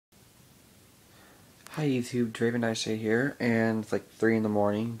Hi YouTube, Draven Daishay here, and it's like 3 in the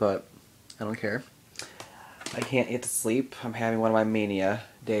morning, but I don't care. I can't get to sleep. I'm having one of my mania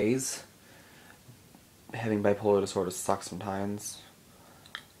days. Having bipolar disorder sucks sometimes,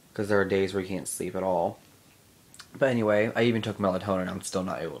 because there are days where you can't sleep at all. But anyway, I even took melatonin, I'm still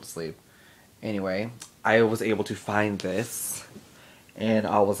not able to sleep. Anyway, I was able to find this, and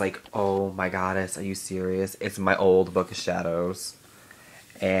I was like, oh my goddess, are you serious? It's my old Book of Shadows.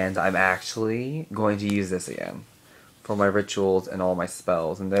 And I'm actually going to use this again for my rituals and all my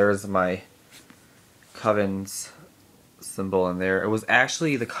spells. And there's my Coven's symbol in there. It was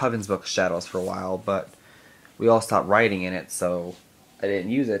actually the Coven's Book of Shadows for a while, but we all stopped writing in it, so I didn't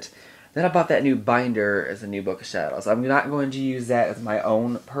use it. Then I bought that new binder as a new Book of Shadows. I'm not going to use that as my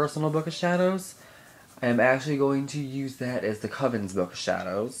own personal Book of Shadows. I am actually going to use that as the Coven's Book of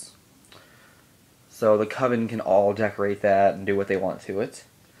Shadows. So the Coven can all decorate that and do what they want to it.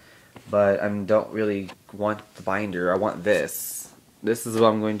 But I don't really want the binder. I want this. This is what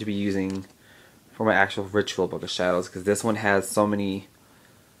I'm going to be using for my actual ritual Book of Shadows, because this one has so many,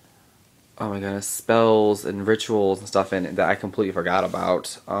 oh my goodness, spells and rituals and stuff in it that I completely forgot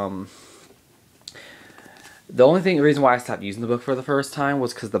about. The only reason why I stopped using the book for the first time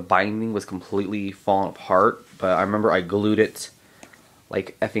was because the binding was completely falling apart. But I remember I glued it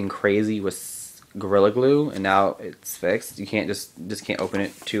like effing crazy with Gorilla Glue, and now it's fixed. You can't just can't open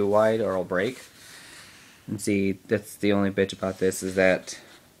it too wide or it'll break. And see, that's the only bitch about this, is that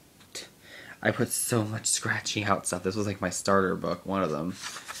I put so much scratching out stuff. This was like my starter book, one of them.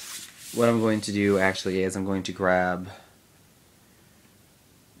 What I'm going to do actually is I'm going to grab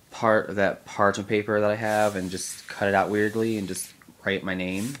part of that parchment paper that I have and just cut it out weirdly and just write my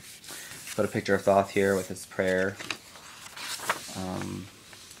name. Put a picture of Thoth here with his prayer.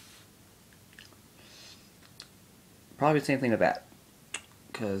 Probably the same thing with that,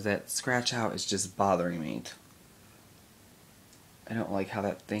 because that scratch out is just bothering me. I don't like how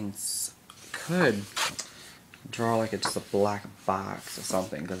that thing's could draw like it's just a black box or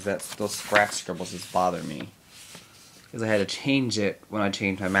something, because those scratch scribbles just bother me. Because I had to change it when I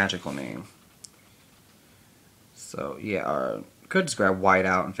changed my magical name. So yeah, could just grab white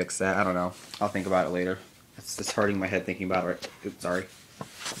out and fix that. I don't know. I'll think about it later. It's hurting my head thinking about it. Oops, sorry.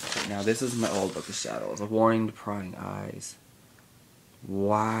 Now this is my old Book of Shadows. A warning to prying eyes.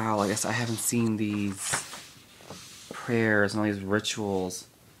 Wow, I guess I haven't seen these prayers and all these rituals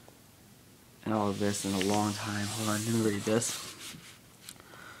and all of this in a long time. Hold on, let me read this.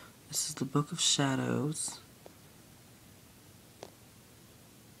 This is the Book of Shadows.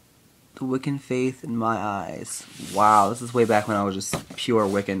 The Wiccan Faith in My Eyes. Wow, this is way back when I was just pure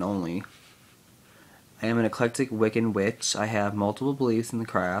Wiccan only. I am an eclectic Wiccan witch. I have multiple beliefs in the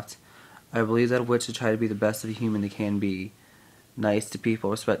craft. I believe that a witch should try to be the best of a human they can be. Nice to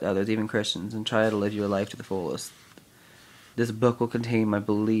people, respect others, even Christians, and try to live your life to the fullest. This book will contain my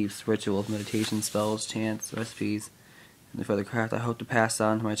beliefs, rituals, meditation, spells, chants, recipes, and for the craft I hope to pass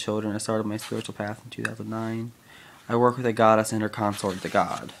on to my children. I started my spiritual path in 2009. I work with a goddess and her consort, the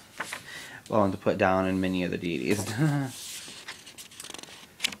god. Well, and to put down in many of the deities.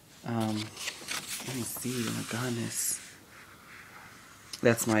 Let me see, oh my goodness.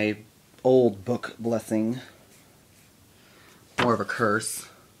 That's my old book blessing. More of a curse.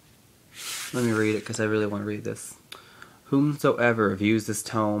 Let me read it, because I really want to read this. Whomsoever views this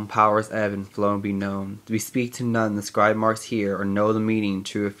tome, powers ebb and flow be known. We speak to none the scribe marks here, or know the meaning,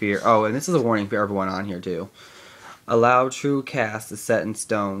 true of fear. Oh, and this is a warning for everyone on here, too. Allow true cast is set in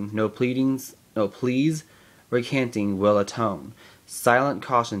stone. No pleadings, no pleas, recanting will atone. Silent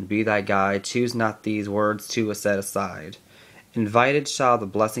caution be thy guide. Choose not these words to set aside. Invited shall the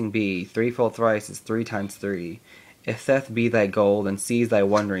blessing be. Threefold thrice is 3 times 3. If theft be thy goal, then seize thy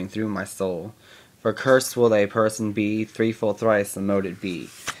wandering through my soul. For cursed will thy person be. Threefold thrice the mode it be.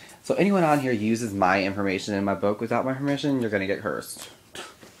 So anyone on here uses my information in my book without my permission, you're gonna get cursed.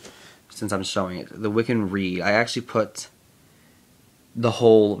 Since I'm showing it. The Wiccan Read. I actually put the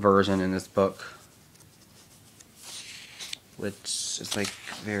whole version in this book, which is like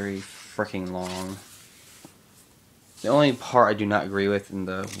very freaking long. The only part I do not agree with in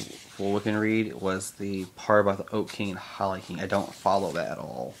the full Wiccan Read was the part about the Oak King and Holly King. I don't follow that at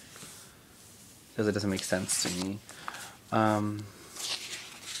all, because it doesn't make sense to me.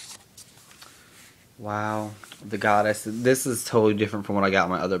 Wow. The goddess. This is totally different from what I got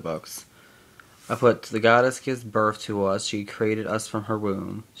in my other books. I put, the goddess gives birth to us. She created us from her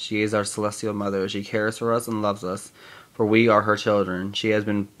womb. She is our celestial mother. She cares for us and loves us, for we are her children. She has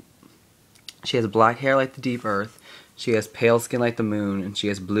black hair like the deep earth. She has pale skin like the moon, and she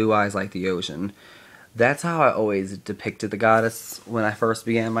has blue eyes like the ocean. That's how I always depicted the goddess when I first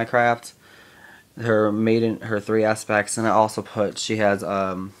began my craft. her 3 aspects, and I also put she has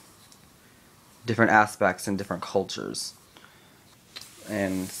different aspects in different cultures.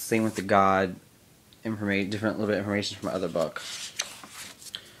 And same with the God different little bit of information from my other book.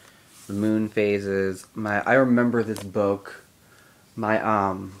 The moon phases. I remember this book. My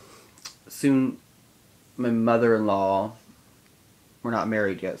my mother-in-law, we're not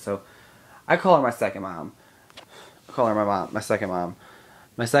married yet, so I call her my second mom. I call her my second mom.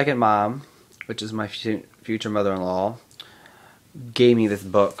 My second mom, which is my future mother-in-law, gave me this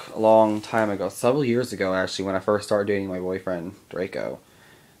book a long time ago, several years ago actually, when I first started dating my boyfriend, Draco.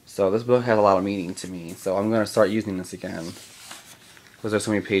 So this book has a lot of meaning to me, so I'm going to start using this again. Because there's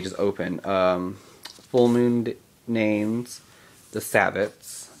so many pages open. Full moon names, the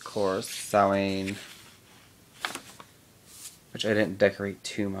Sabbats, of course, Samhain, which I didn't decorate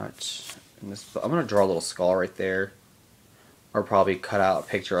too much. In this book. I'm going to draw a little skull right there. Or probably cut out a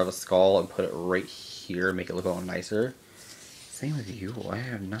picture of a skull and put it right here and make it look a little nicer. Same with you. I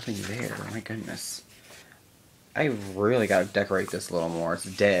have nothing there. My goodness. I really got to decorate this a little more. It's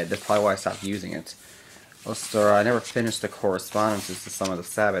dead. That's probably why I stopped using it. I never finished the correspondences to some of the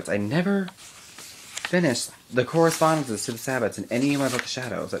Sabbats. I never finished the correspondences to the Sabbats in any of my Book of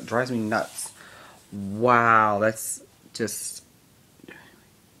Shadows. That drives me nuts. Wow, that's just...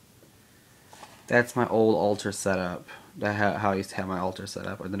 That's my old altar setup. How I used to have my altar set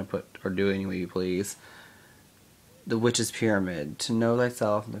up. Or then I put, or do it any way you please. The Witch's Pyramid. To know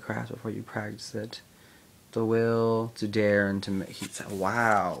thyself and the craft before you practice it. The will to dare and to make.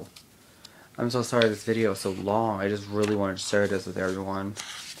 Wow. I'm so sorry this video is so long. I just really wanted to share this with everyone.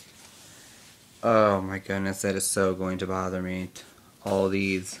 Oh my goodness, that is so going to bother me. All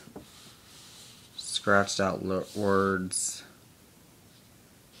these scratched out words.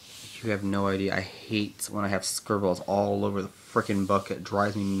 You have no idea. I hate when I have scribbles all over the frickin' book. It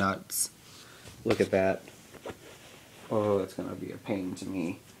drives me nuts. Look at that. Oh, that's gonna be a pain to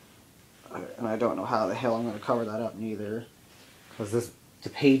me. And I don't know how the hell I'm gonna cover that up neither. Because the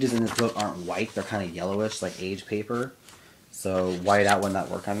pages in this book aren't white. They're kind of yellowish, like age paper. So white out would not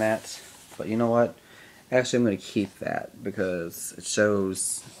work on that. But you know what? Actually, I'm going to keep that because it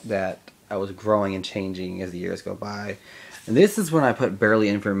shows that I was growing and changing as the years go by. And this is when I put barely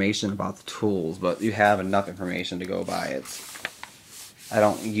information about the tools, but you have enough information to go by it. I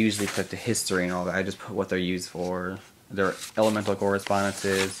don't usually put the history and all that. I just put what they're used for. Their elemental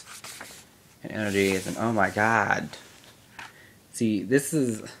correspondences and energies. And oh my god. See, this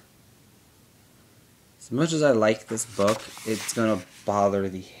is... As much as I like this book, it's going to bother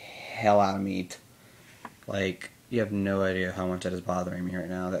the hell out of me. Like, you have no idea how much that is bothering me right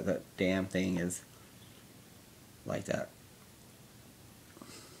now. That damn thing is like that.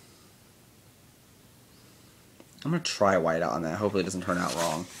 I'm going to try white out on that. Hopefully it doesn't turn out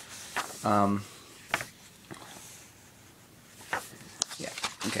wrong. Yeah,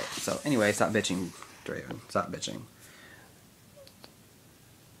 okay. So, anyway, stop bitching, Draven. Stop bitching.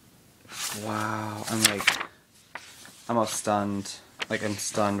 Wow, I'm all stunned. Like, I'm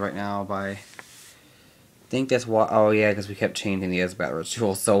stunned right now by... I think that's why... Oh, yeah, because we kept changing the Isbat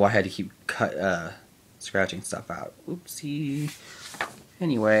ritual, so I had to keep scratching stuff out. Oopsie.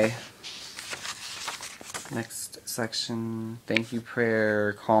 Anyway. Next section. Thank you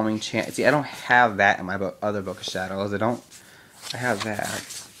prayer, calming chant. See, I don't have that in my other Book of Shadows. I have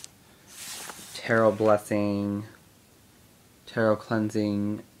that. Tarot blessing. Tarot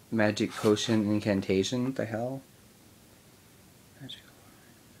cleansing. Magic potion incantation. What the hell?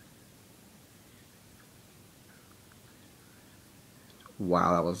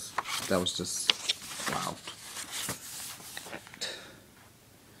 Wow, that was just wow.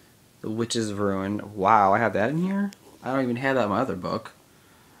 The Witch's Ruin. Wow, I have that in here? I don't even have that in my other book.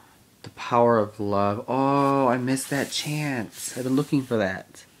 The Power of Love. Oh, I missed that chance. I've been looking for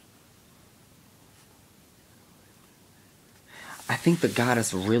that. I think the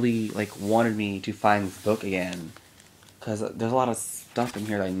goddess really wanted me to find this book again. Because there's a lot of stuff in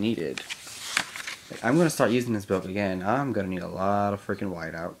here that I needed. I'm going to start using this book again. I'm going to need a lot of freaking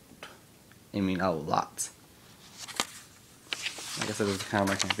whiteout. I mean, a lot. Like I said, this is kind of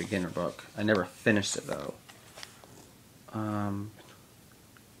like my beginner book. I never finished it, though.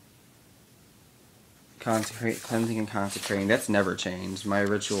 Consecrate, cleansing and consecrating. That's never changed. My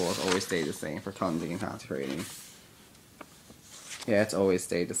ritual has always stayed the same for cleansing and consecrating. Yeah, it's always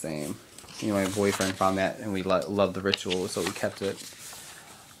stayed the same. You know, my boyfriend found that, and we loved the ritual, so we kept it.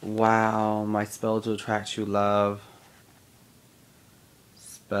 Wow, my spell to attract true love.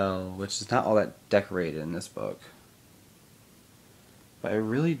 Spell, which is not all that decorated in this book. But I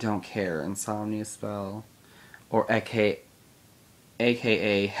really don't care. Insomnia spell. Or aka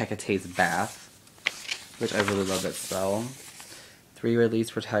Hecate's Bath. which I really love that spell. 3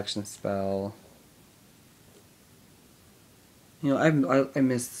 release protection spell. You know, I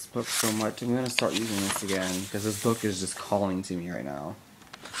miss this book so much. I'm going to start using this again, because this book is just calling to me right now.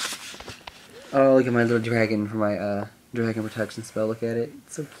 Oh, look at my little dragon for my dragon protection spell. Look at it.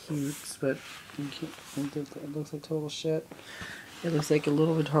 It's so cute, but you can't, it looks like total shit. It looks like a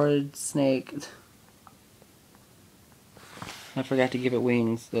little retarded snake. I forgot to give it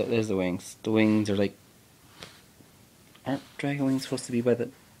wings. There's the wings. The wings are like... Aren't dragon wings supposed to be by the...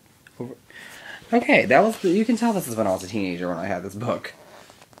 Over... Okay, that was... You can tell this is when I was a teenager when I had this book.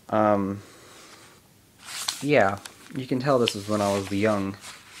 Yeah, you can tell this was when I was young.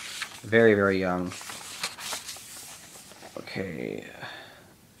 Very, very young. Okay.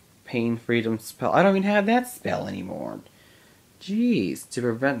 Pain freedom spell. I don't even have that spell anymore. Jeez. To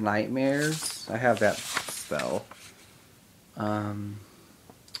prevent nightmares. I have that spell.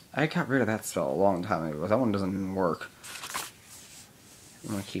 I got rid of that spell a long time ago. That one doesn't even work.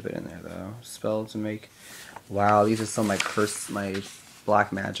 I'm gonna keep it in there though. Spell to make... Wow, these are some of my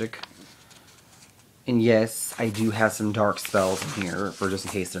black magic. And yes, I do have some dark spells in here, for just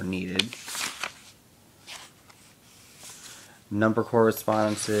in case they're needed. Number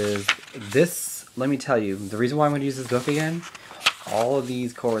correspondences. This, let me tell you, the reason why I'm going to use this book again, all of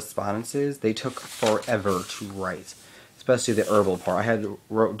these correspondences, they took forever to write. Especially the herbal part. I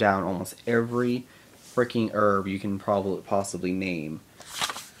wrote down almost every freaking herb you can possibly name.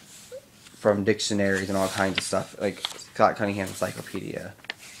 From dictionaries and all kinds of stuff, like Scott Cunningham's encyclopedia.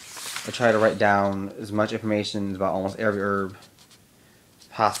 I try to write down as much information about almost every herb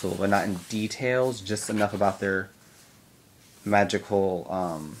possible, but not in details, just enough about their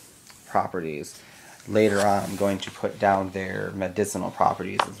magical properties. Later on, I'm going to put down their medicinal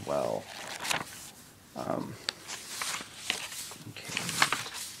properties as well. Okay.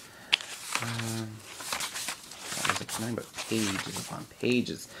 There's like 9 but pages upon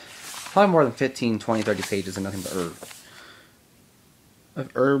pages. Probably more than 15, 20, 30 pages and nothing but herbs. Of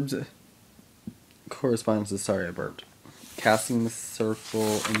herbs correspondences. Sorry, I burped. Casting the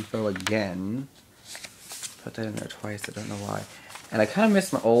circle info again. Put that in there twice. I don't know why. And I kind of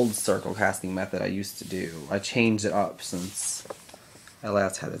miss my old circle casting method I used to do. I changed it up since I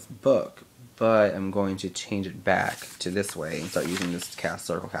last had this book, but I'm going to change it back to this way and start using this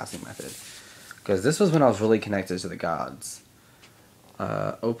circle casting method. Because this was when I was really connected to the gods.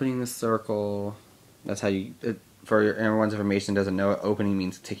 Opening the circle. That's how you... For everyone's information doesn't know it, opening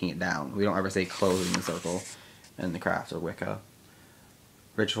means taking it down. We don't ever say closing the circle in the craft or Wicca.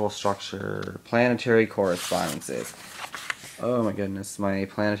 Ritual structure, planetary correspondences. Oh my goodness, my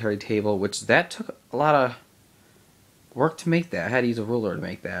planetary table, which that took a lot of work to make that. I had to use a ruler to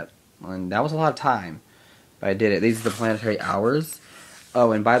make that. And that was a lot of time. But I did it. These are the planetary hours.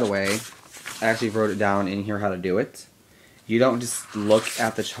 Oh, and by the way, I actually wrote it down in here how to do it. You don't just look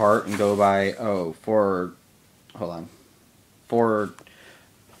at the chart and go by, oh, hold on.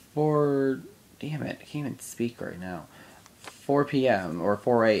 Damn it, I can't even speak right now. 4 p.m. or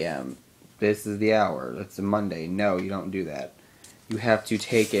 4 a.m. This is the hour. It's a Monday. No, you don't do that. You have to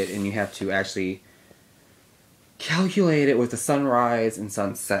take it and you have to actually calculate it with the sunrise and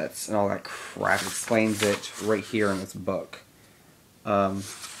sunsets and all that crap. It explains it right here in this book. I'm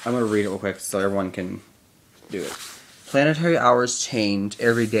going to read it real quick so everyone can do it. Planetary hours change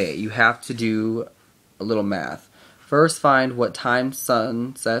every day. You have to do a little math. First, find what time the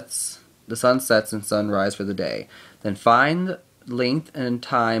sun sets and sunrise for the day. Then find length and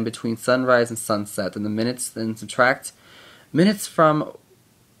time between sunrise and sunset, and the minutes. Then subtract minutes from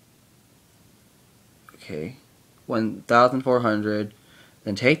 1,400.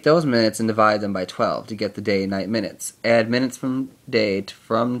 Then take those minutes and divide them by 12 to get the day-night minutes. Add minutes from day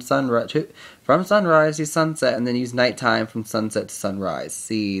from sunrise to sunset, and then use nighttime from sunset to sunrise.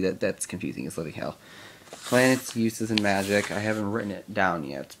 See, that's confusing as living hell. Planets, uses, and magic. I haven't written it down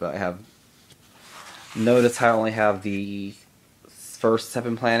yet, but I have noticed how I only have the first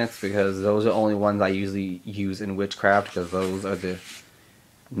 7 planets because those are the only ones I usually use in witchcraft because those are the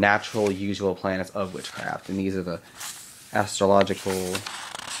natural, usual planets of witchcraft. And these are the astrological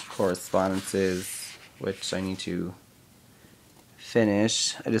correspondences, which I need to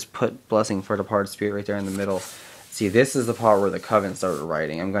finish. I just put Blessing for Departed Spirit right there in the middle. See, this is the part where the coven started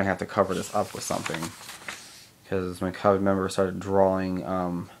writing. I'm going to have to cover this up with something. Because my coven member started drawing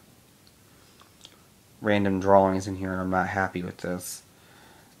random drawings in here and I'm not happy with this.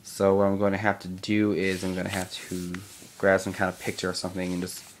 So what I'm going to have to do is I'm going to have to grab some kind of picture or something and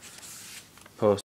just